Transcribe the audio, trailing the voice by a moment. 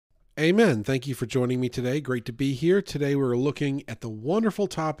Amen. Thank you for joining me today. Great to be here. Today we're looking at the wonderful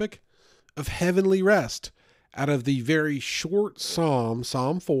topic of heavenly rest out of the very short Psalm,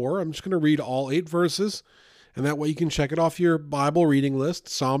 Psalm 4. I'm just going to read all 8 verses, and that way you can check it off your Bible reading list.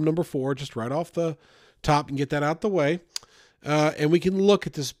 Psalm number 4, just right off the top and get that out the way. And we can look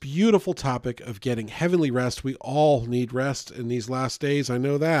at this beautiful topic of getting heavenly rest. We all need rest in these last days. I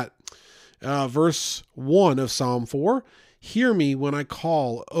know that. Verse 1 of Psalm 4, "Hear me when I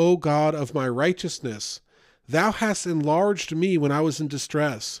call, O God of my righteousness. Thou hast enlarged me when I was in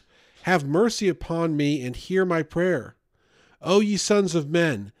distress. Have mercy upon me and hear my prayer. O ye sons of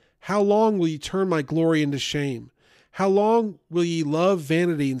men, how long will ye turn my glory into shame? How long will ye love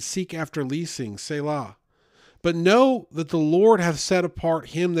vanity and seek after leasing? Selah. But know that the Lord hath set apart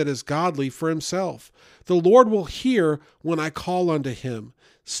him that is godly for himself. The Lord will hear when I call unto him.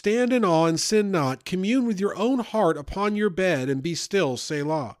 Stand in awe and sin not. Commune with your own heart upon your bed and be still.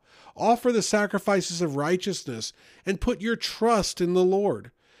 Selah. Offer the sacrifices of righteousness and put your trust in the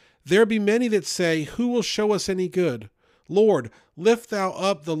Lord. There be many that say, Who will show us any good? Lord, lift thou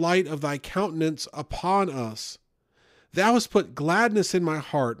up the light of thy countenance upon us. Thou hast put gladness in my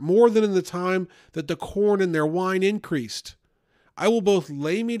heart, more than in the time that the corn and their wine increased. I will both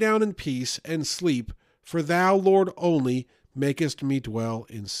lay me down in peace and sleep, for thou, Lord, only makest me dwell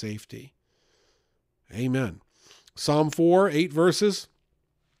in safety." Amen. Psalm 4, 8 verses.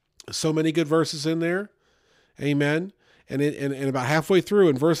 So many good verses in there. Amen. And about halfway through,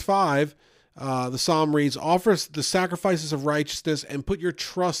 in verse 5, the psalm reads, "Offer the sacrifices of righteousness and put your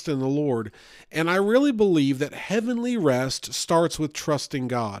trust in the Lord." And I really believe that heavenly rest starts with trusting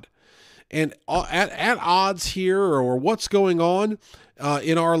God. And at odds here, or what's going on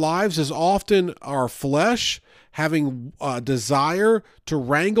in our lives, is often our flesh having a desire to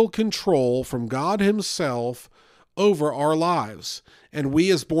wrangle control from God himself over our lives. And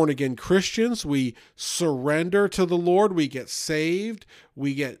we as born-again Christians, we surrender to the Lord. We get saved.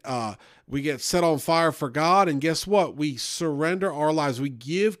 We get set on fire for God. And guess what? We surrender our lives. We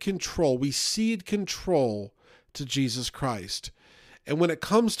give control. We cede control to Jesus Christ. And when it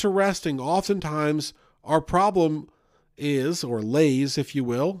comes to resting, oftentimes our problem is, or lays, if you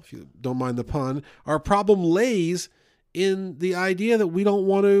will, if you don't mind the pun, our problem lays in the idea that we don't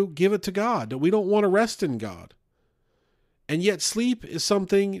want to give it to God, that we don't want to rest in God. And yet sleep is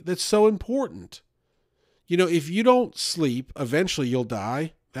something that's so important. You know, if you don't sleep, eventually you'll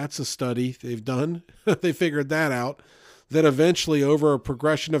die. That's a study they've done. They figured that out, that eventually over a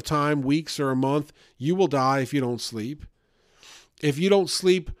progression of time, weeks or a month, you will die if you don't sleep. If you don't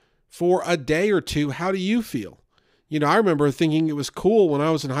sleep for a day or two, how do you feel? You know, I remember thinking it was cool when I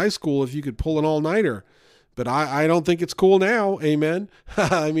was in high school if you could pull an all-nighter, but I don't think it's cool now. Amen.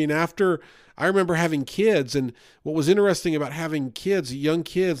 I mean, I remember having kids, and what was interesting about having kids, young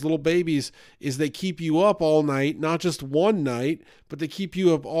kids, little babies, is they keep you up all night, not just one night, but they keep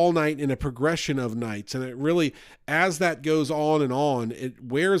you up all night in a progression of nights. And it really, as that goes on, it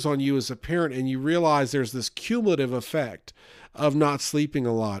wears on you as a parent, and you realize there's this cumulative effect of not sleeping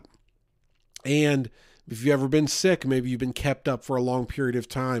a lot. And if you've ever been sick, maybe you've been kept up for a long period of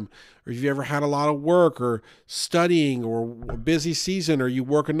time, or if you've ever had a lot of work or studying or a busy season, or you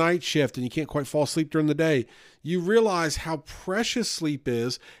work a night shift and you can't quite fall asleep during the day, you realize how precious sleep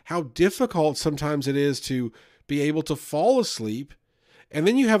is, how difficult sometimes it is to be able to fall asleep. And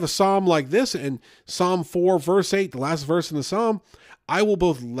then you have a psalm like this, in Psalm 4, verse 8, the last verse in the psalm, "I will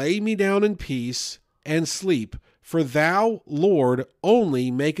both lay me down in peace and sleep, for thou, Lord,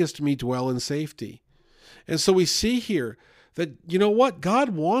 only makest me dwell in safety." And so we see here that, you know what? God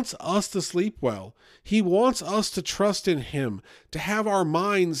wants us to sleep well. He wants us to trust in him, to have our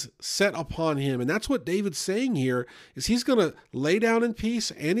minds set upon him. And that's what David's saying here, is he's going to lay down in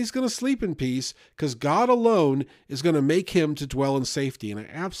peace and he's going to sleep in peace, because God alone is going to make him to dwell in safety. And I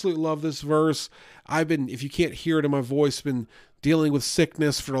absolutely love this verse. If you can't hear it in my voice, been dealing with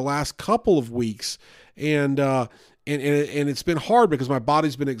sickness for the last couple of weeks. And it's been hard because my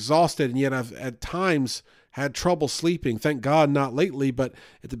body's been exhausted, and yet I've at times had trouble sleeping. Thank God not lately, but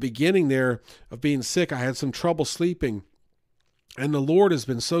at the beginning there of being sick, I had some trouble sleeping. And the Lord has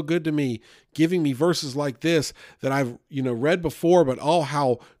been so good to me, giving me verses like this that I've read before, but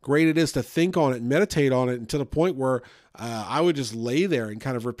how great it is to think on it and meditate on it, and to the point where I would just lay there and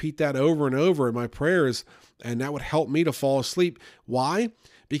kind of repeat that over and over in my prayers, and that would help me to fall asleep. Why?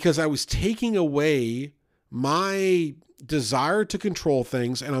 Because I was taking away my desire to control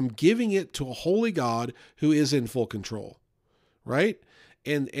things, and I'm giving it to a holy God who is in full control, right?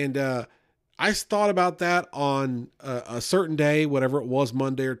 And I thought about that on a certain day, whatever it was,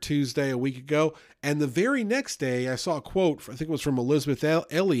 Monday or Tuesday, a week ago. And the very next day, I saw a quote, I think it was from Elizabeth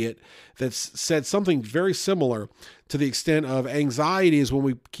Elliot, that said something very similar, to the extent of anxiety is when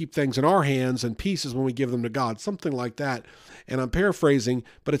we keep things in our hands and peace is when we give them to God, something like that. And I'm paraphrasing,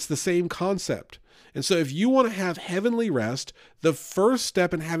 but it's the same concept. And so if you want to have heavenly rest, the first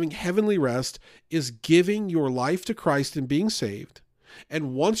step in having heavenly rest is giving your life to Christ and being saved.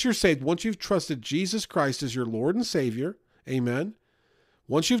 And once you're saved, once you've trusted Jesus Christ as your Lord and Savior, amen,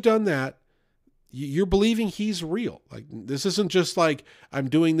 once you've done that, you're believing he's real. Like, this isn't just like, I'm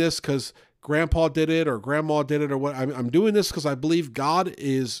doing this because grandpa did it or grandma did it or what. I'm doing this because I believe God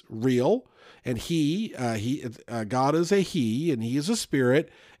is real, and God is a he, and he is a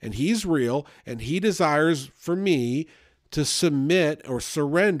spirit, and he's real, and he desires for me to submit or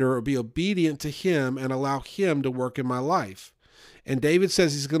surrender or be obedient to him and allow him to work in my life. And David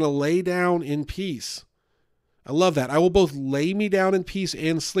says he's going to lay down in peace. I love that. I will both lay me down in peace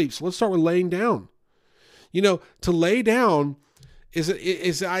and sleep. So let's start with laying down. To lay down is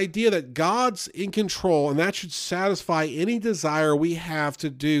the idea that God's in control, and that should satisfy any desire we have to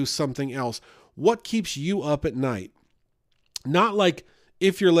do something else. What keeps you up at night? Not like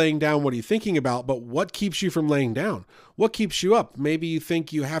if you're laying down, what are you thinking about, but what keeps you from laying down? What keeps you up? Maybe you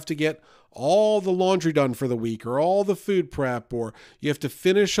think you have to get all the laundry done for the week, or all the food prep, or you have to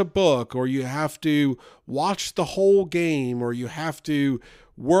finish a book, or you have to watch the whole game, or you have to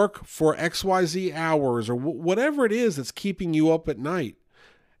work for XYZ hours, or whatever it is that's keeping you up at night.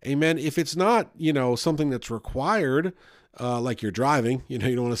 Amen. If it's not, something that's required, like you're driving, you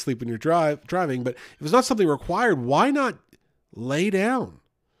don't want to sleep when you're driving, but if it's not something required, why not lay down?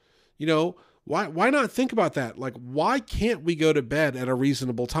 Why not think about that? Like, why can't we go to bed at a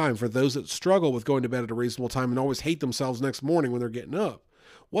reasonable time for those that struggle with going to bed at a reasonable time and always hate themselves next morning when they're getting up?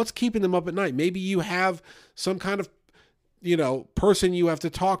 What's keeping them up at night? Maybe you have some kind of, person you have to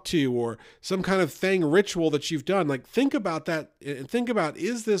talk to, or some kind of ritual that you've done. Like, think about that and think about,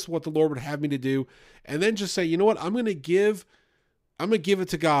 is this what the Lord would have me to do? And then just say, you know what? I'm going to give it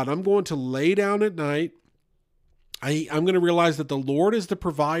to God. I'm going to lay down at night. I'm going to realize that the Lord is the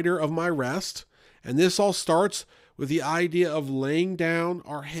provider of my rest. And this all starts with the idea of laying down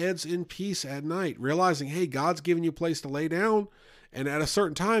our heads in peace at night, realizing, hey, God's given you a place to lay down. And at a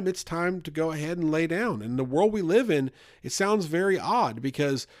certain time, it's time to go ahead and lay down. And the world we live in, it sounds very odd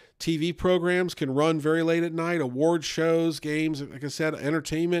because TV programs can run very late at night, award shows, games, like I said,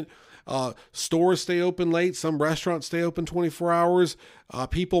 entertainment. Stores stay open late. Some restaurants stay open 24 hours.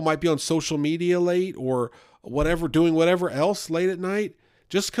 People might be on social media late, or doing whatever else late at night.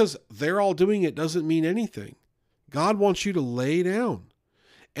 Just because they're all doing it doesn't mean anything. God wants you to lay down.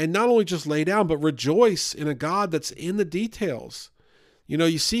 And not only just lay down, but rejoice in a God that's in the details.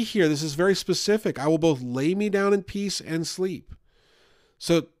 You see here, this is very specific. I will both lay me down in peace and sleep.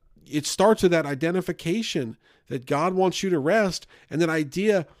 So it starts with that identification that God wants you to rest, and that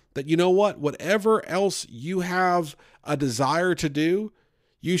idea that, whatever else you have a desire to do,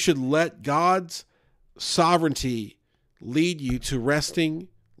 you should let God's sovereignty lead you to resting,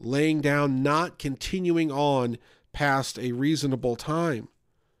 laying down, not continuing on past a reasonable time.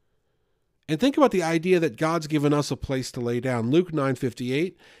 And think about the idea that God's given us a place to lay down. Luke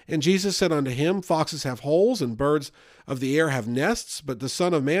 9:58, and Jesus said unto him, foxes have holes, and birds of the air have nests, but the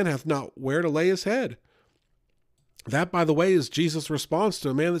Son of Man hath not where to lay his head. That, by the way, is Jesus' response to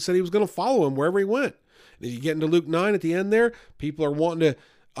a man that said he was going to follow him wherever he went. And if you get into Luke 9 at the end there, people are wanting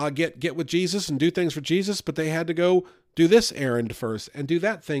to get with Jesus and do things for Jesus, but they had to go do this errand first and do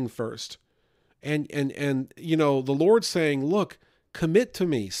that thing first. And the Lord's saying, look, commit to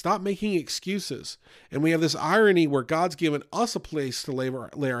me. Stop making excuses. And we have this irony where God's given us a place to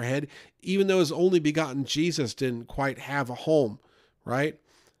lay our head, even though his only begotten Jesus didn't quite have a home, right?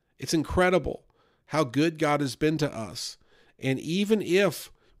 It's incredible how good God has been to us. And even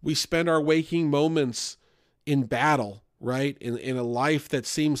if we spend our waking moments in battle, right? In a life that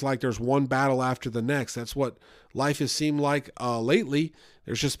seems like there's one battle after the next. That's what life has seemed like lately.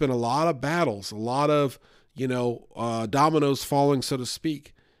 There's just been a lot of battles, a lot of, dominoes falling, so to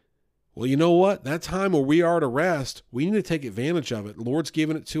speak. Well, you know what? That time where we are to rest, we need to take advantage of it. The Lord's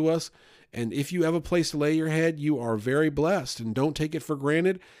given it to us. And if you have a place to lay your head, you are very blessed, and don't take it for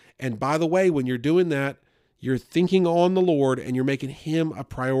granted. And by the way, when you're doing that, you're thinking on the Lord and you're making him a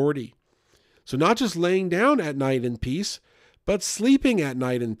priority. So not just laying down at night in peace, but sleeping at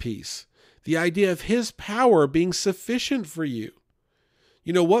night in peace. The idea of his power being sufficient for you.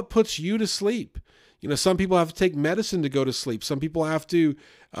 What puts you to sleep? Some people have to take medicine to go to sleep. Some people have to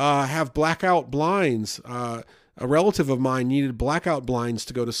have blackout blinds. A relative of mine needed blackout blinds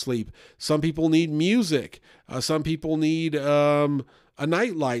to go to sleep. Some people need music. Some people need a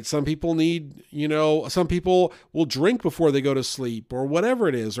nightlight. Some people need, some people will drink before they go to sleep or whatever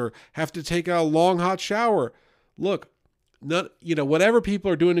it is, or have to take a long hot shower. Look, whatever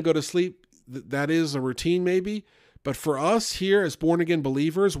people are doing to go to sleep, that is a routine maybe. But for us here as born again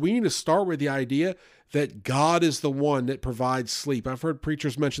believers, we need to start with the idea that God is the one that provides sleep. I've heard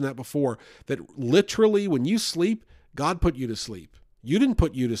preachers mention that before, that literally when you sleep, God put you to sleep. You didn't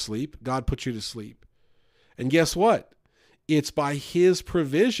put you to sleep. God put you to sleep. And guess what? It's by his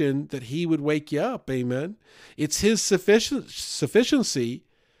provision that he would wake you up. Amen. It's his sufficiency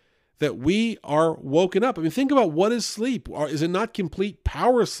that we are woken up. I mean, think about what is sleep. Is it not complete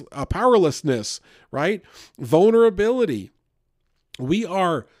powerlessness, right? Vulnerability. We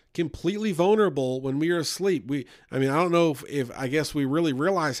are completely vulnerable when we are asleep. I don't know if I guess we really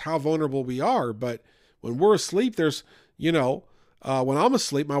realize how vulnerable we are, but when we're asleep, there's, when I'm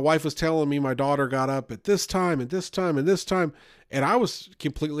asleep, my wife was telling me my daughter got up at this time and this time and this time, and I was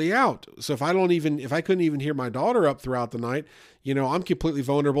completely out. So if I couldn't even hear my daughter up throughout the night, I'm completely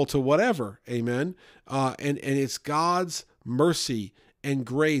vulnerable to whatever. Amen. And it's God's mercy and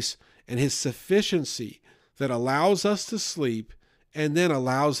grace and his sufficiency that allows us to sleep and then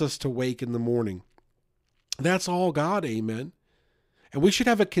allows us to wake in the morning. That's all God. Amen. And we should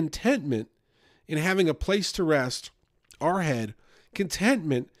have a contentment in having a place to rest our head,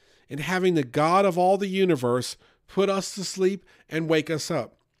 contentment in having the God of all the universe put us to sleep and wake us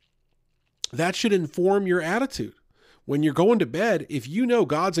up. That should inform your attitude. When you're going to bed, if you know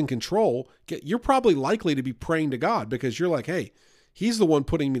God's in control, you're probably likely to be praying to God because you're like, hey, he's the one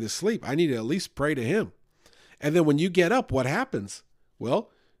putting me to sleep. I need to at least pray to him. And then when you get up, what happens?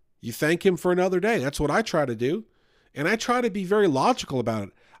 Well, you thank him for another day. That's what I try to do. And I try to be very logical about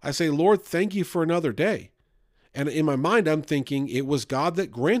it. I say, Lord, thank you for another day. And in my mind, I'm thinking it was God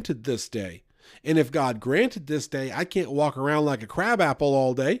that granted this day. And if God granted this day, I can't walk around like a crab apple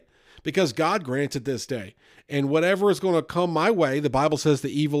all day because God granted this day. And whatever is going to come my way, the Bible says the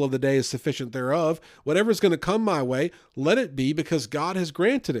evil of the day is sufficient thereof. Whatever is going to come my way, let it be because God has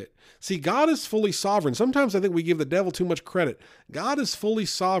granted it. See, God is fully sovereign. Sometimes I think we give the devil too much credit. God is fully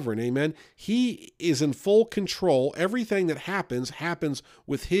sovereign. Amen. He is in full control. Everything that happens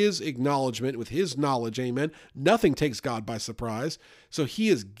with his acknowledgement, with his knowledge. Amen. Nothing takes God by surprise. So he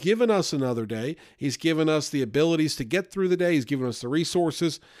has given us another day. He's given us the abilities to get through the day. He's given us the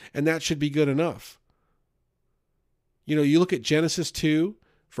resources, and that should be good enough. You look at Genesis 2,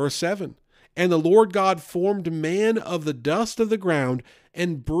 verse 7. And the Lord God formed man of the dust of the ground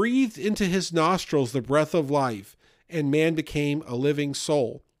and breathed into his nostrils the breath of life, and man became a living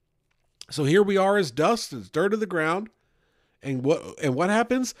soul. So here we are as dust, as dirt of the ground. And what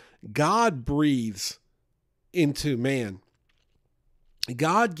happens? God breathes into man.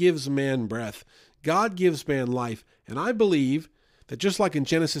 God gives man breath. God gives man life. And I believe that just like in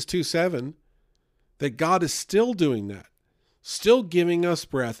Genesis 2:7, that God is still doing that, still giving us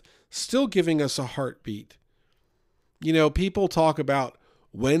breath, still giving us a heartbeat. People talk about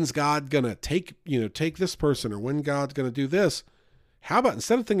when's God going to take this person or when God's going to do this. How about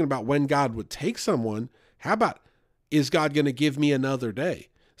instead of thinking about when God would take someone, how about is God going to give me another day?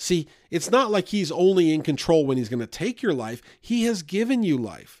 See, it's not like he's only in control when he's going to take your life. He has given you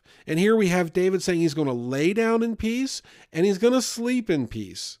life. And here we have David saying he's going to lay down in peace and he's going to sleep in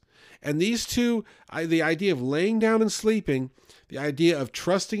peace. And these two, the idea of laying down and sleeping, the idea of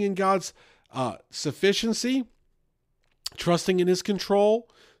trusting in God's sufficiency, trusting in his control,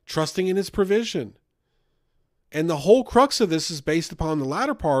 trusting in his provision. And the whole crux of this is based upon the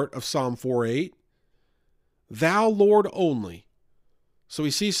latter part of Psalm 4:8, thou Lord only. So we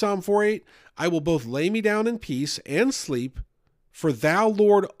see Psalm 4:8, I will both lay me down in peace and sleep, for thou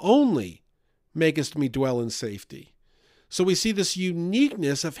Lord only makest me dwell in safety. So we see this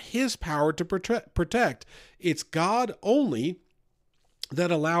uniqueness of his power to protect. It's God only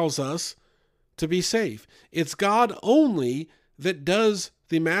that allows us to be safe. It's God only that does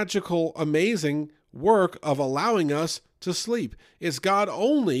the magical, amazing work of allowing us to sleep. It's God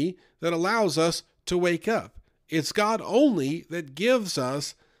only that allows us to wake up. It's God only that gives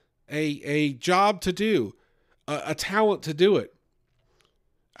us a job to do, a talent to do it.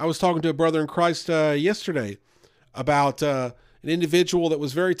 I was talking to a brother in Christ yesterday about an individual that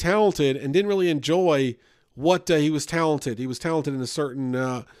was very talented and didn't really enjoy what he was talented. He was talented in a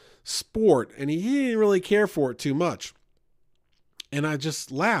certain sport, and he didn't really care for it too much. And I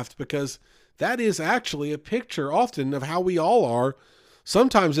just laughed because that is actually a picture often of how we all are.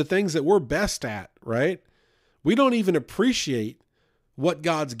 Sometimes the things that we're best at, right? We don't even appreciate what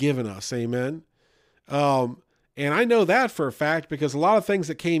God's given us. Amen. And And I know that for a fact because a lot of things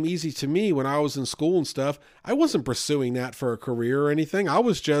that came easy to me when I was in school and stuff, I wasn't pursuing that for a career or anything. I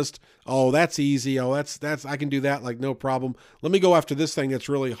was just, oh, that's easy. Oh, that's I can do that like no problem. Let me go after this thing that's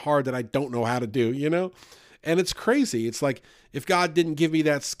really hard that I don't know how to do, you know? And it's crazy. It's like, if God didn't give me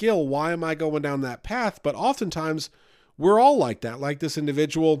that skill, why am I going down that path? But oftentimes we're all like that, like this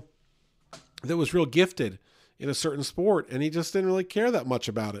individual that was real gifted in a certain sport and he just didn't really care that much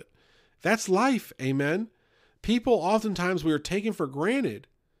about it. That's life. Amen. People, oftentimes we are taken for granted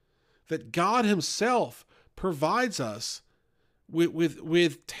that God himself provides us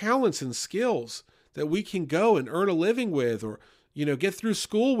with talents and skills that we can go and earn a living with, or, get through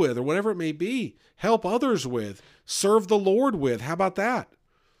school with, or whatever it may be, help others with, serve the Lord with. How about that?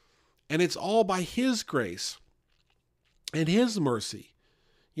 And it's all by his grace and his mercy.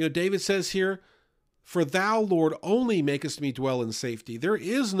 David says here, "For thou, Lord, only makest me dwell in safety." There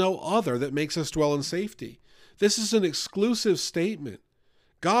is no other that makes us dwell in safety. This is an exclusive statement.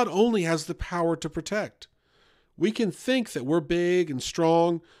 God only has the power to protect. We can think that we're big and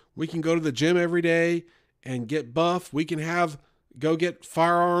strong. We can go to the gym every day and get buff. We can go get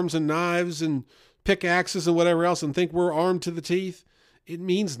firearms and knives and pickaxes and whatever else and think we're armed to the teeth. It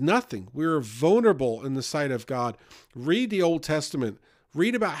means nothing. We're vulnerable in the sight of God. Read the Old Testament.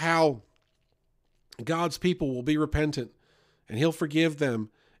 Read about how God's people will be repentant and he'll forgive them,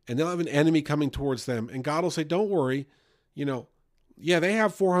 and they'll have an enemy coming towards them. And God will say, don't worry. They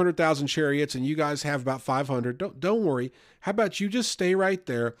have 400,000 chariots and you guys have about 500. Don't worry. How about you just stay right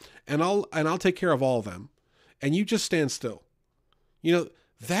there and I'll take care of all of them. And you just stand still.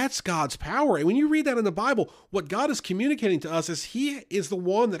 That's God's power. And when you read that in the Bible, what God is communicating to us is he is the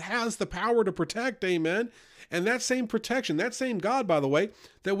one that has the power to protect. Amen. And that same protection, that same God, by the way,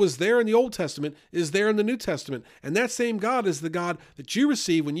 that was there in the Old Testament is there in the New Testament. And that same God is the God that you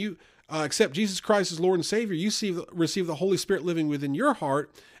receive when you accept Jesus Christ as Lord and Savior. You receive the Holy Spirit living within your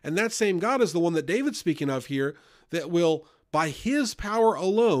heart. And that same God is the one that David's speaking of here, that will, by his power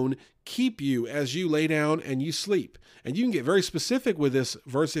alone, keep you as you lay down and you sleep. And you can get very specific with this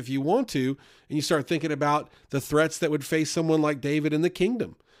verse if you want to, and you start thinking about the threats that would face someone like David in the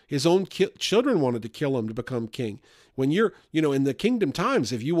kingdom. His own children wanted to kill him to become king. When you're, in the kingdom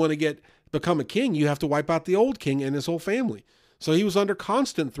times, if you want to become a king, you have to wipe out the old king and his whole family. So he was under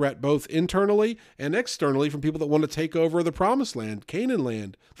constant threat, both internally and externally, from people that want to take over the promised land, Canaan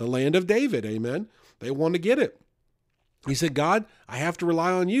land, the land of David. Amen. They want to get it. He said, God, I have to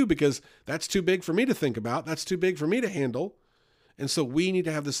rely on you because that's too big for me to think about. That's too big for me to handle. And so we need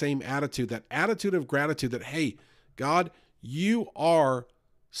to have the same attitude, that attitude of gratitude that, hey, God, you are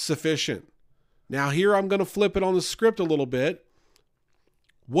sufficient. Now here I'm going to flip it on the script a little bit.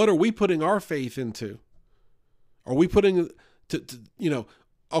 What are we putting our faith into? Are we putting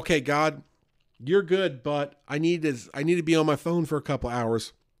okay, God, you're good, but I need to be on my phone for a couple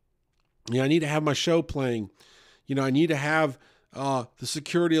hours. I need to have my show playing. I need to have the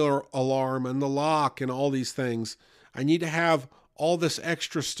security alarm and the lock and all these things. I need to have all this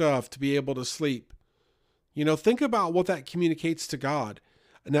extra stuff to be able to sleep. Think about what that communicates to God.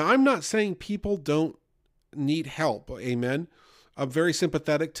 Now, I'm not saying people don't need help. Amen. I'm very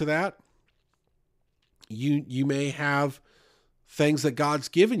sympathetic to that. You may have things that God's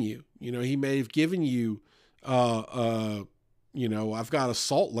given you. He may have given you, I've got a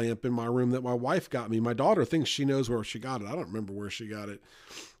salt lamp in my room that my wife got me. My daughter thinks she knows where she got it. I don't remember where she got it.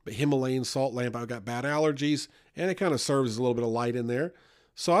 But Himalayan salt lamp, I've got bad allergies, and it kind of serves as a little bit of light in there.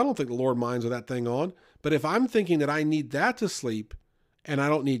 So I don't think the Lord minds with that thing on. But if I'm thinking that I need that to sleep and I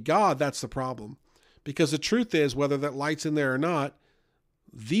don't need God, that's the problem. Because the truth is, whether that light's in there or not,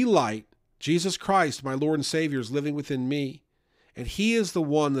 the light, Jesus Christ, my Lord and Savior, is living within me. And he is the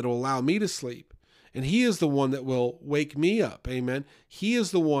one that will allow me to sleep. And he is the one that will wake me up. Amen. He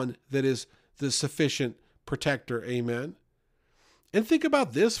is the one that is the sufficient protector. Amen. And think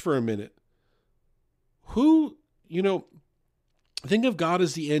about this for a minute. Think of God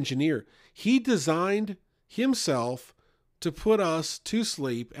as the engineer. He designed himself to put us to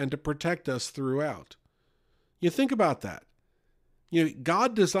sleep and to protect us throughout. You think about that.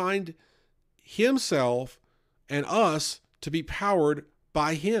 God designed himself and us to be powered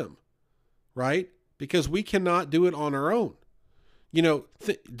by him, right? Because we cannot do it on our own.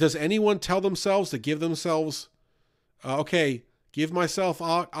 Does anyone tell themselves to give themselves, give myself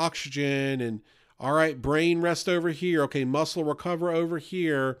oxygen, and all right, brain rest over here. Okay, muscle recover over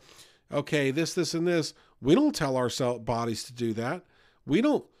here. Okay, this, and this. We don't tell our bodies to do that. We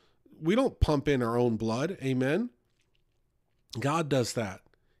don't pump in our own blood. Amen. God does that.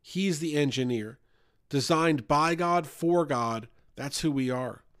 He's the engineer, designed by God for God. That's who we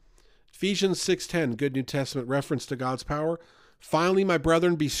are. Ephesians 6:10, good New Testament reference to God's power. Finally, my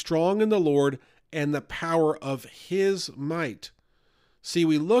brethren, be strong in the Lord and the power of his might. See,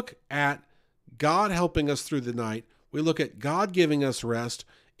 we look at God helping us through the night. We look at God giving us rest.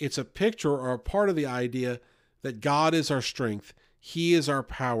 It's a picture or a part of the idea that God is our strength. He is our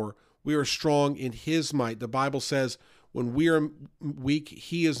power. We are strong in his might. The Bible says when we are weak,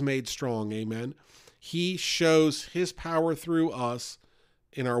 he is made strong. Amen. He shows his power through us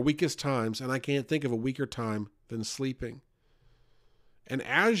in our weakest times, and I can't think of a weaker time than sleeping. And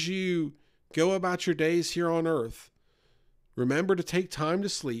as you go about your days here on earth, remember to take time to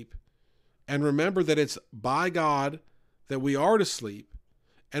sleep, and remember that it's by God that we are to sleep,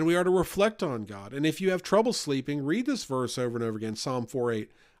 and we are to reflect on God. And if you have trouble sleeping, read this verse over and over again, Psalm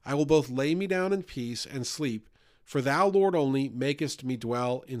 4:8. I will both lay me down in peace and sleep, for thou, Lord, only makest me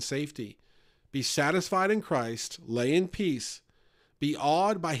dwell in safety. Be satisfied in Christ, lay in peace, be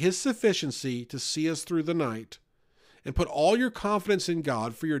awed by his sufficiency to see us through the night, and put all your confidence in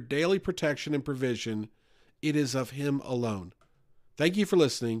God for your daily protection and provision. It is of him alone. Thank you for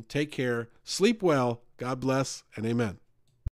listening. Take care. Sleep well. God bless, and amen.